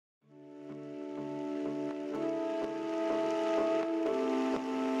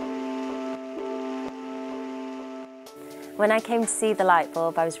When I came to see the light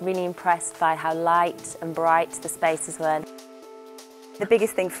bulb, I was really impressed by how light and bright the spaces were. The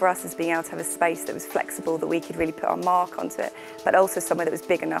biggest thing for us is being able to have a space that was flexible, that we could really put our mark onto it, but also somewhere that was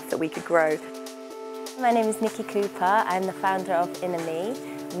big enough that we could grow. My name is Nikki Cooper. I'm the founder of Aden and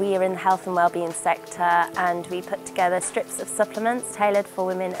Anais. We are in the health and wellbeing sector, and we put together strips of supplements tailored for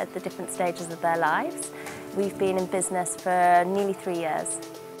women at the different stages of their lives. We've been in business for nearly 3 years.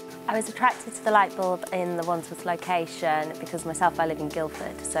 I was attracted to the light bulb in the Wandsworth location because myself, I live in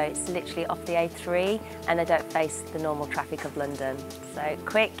Guildford, so it's literally off the A3 and I don't face the normal traffic of London. So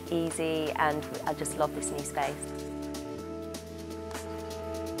quick, easy, and I just love this new space.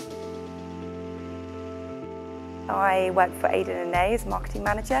 I work for Aden and Anais as marketing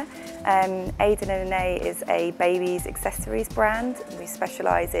manager. Aden and Anais is a babies accessories brand. We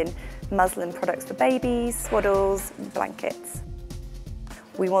specialise in muslin products for babies, swaddles, blankets.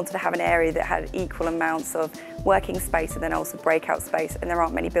 We wanted to have an area that had equal amounts of working space and then also breakout space, and there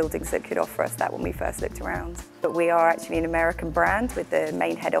aren't many buildings that could offer us that when we first looked around. But we are actually an American brand with the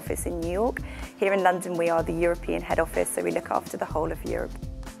main head office in New York. Here in London we are the European head office, so we look after the whole of Europe.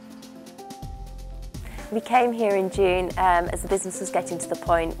 We came here in June as the business was getting to the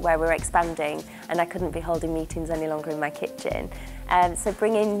point where we were expanding and I couldn't be holding meetings any longer in my kitchen. So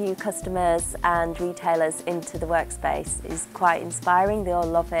bringing new customers and retailers into the workspace is quite inspiring. They all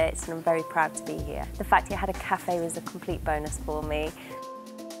love it and I'm very proud to be here. The fact you had a cafe was a complete bonus for me.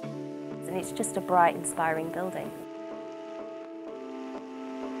 And it's just a bright, inspiring building.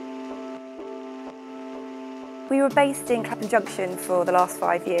 We were based in Clapham Junction for the last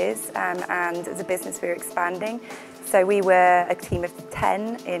 5 years, and as a business we were expanding. So we were a team of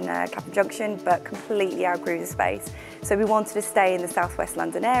 10 in Clapham Junction, but completely outgrew the space. So we wanted to stay in the southwest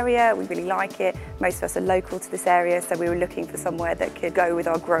London area. We really like it. Most of us are local to this area, so we were looking for somewhere that could go with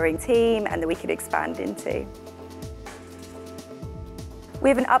our growing team and that we could expand into. We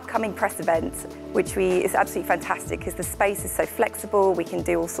have an upcoming press event, which is absolutely fantastic because the space is so flexible, we can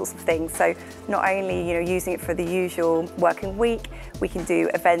do all sorts of things. So not only using it for the usual working week, we can do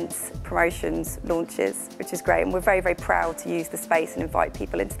events, promotions, launches, which is great. And we're very, very proud to use the space and invite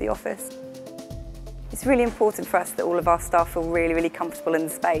people into the office. It's really important for us that all of our staff feel really, really comfortable in the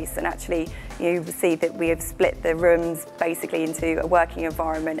space, and actually you will see that we have split the rooms basically into a working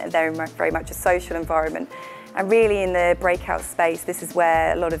environment and they're very much a social environment. And really in the breakout space, this is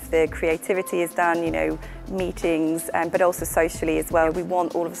where a lot of the creativity is done, meetings, but also socially as well. We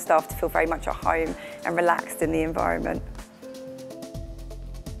want all of the staff to feel very much at home and relaxed in the environment.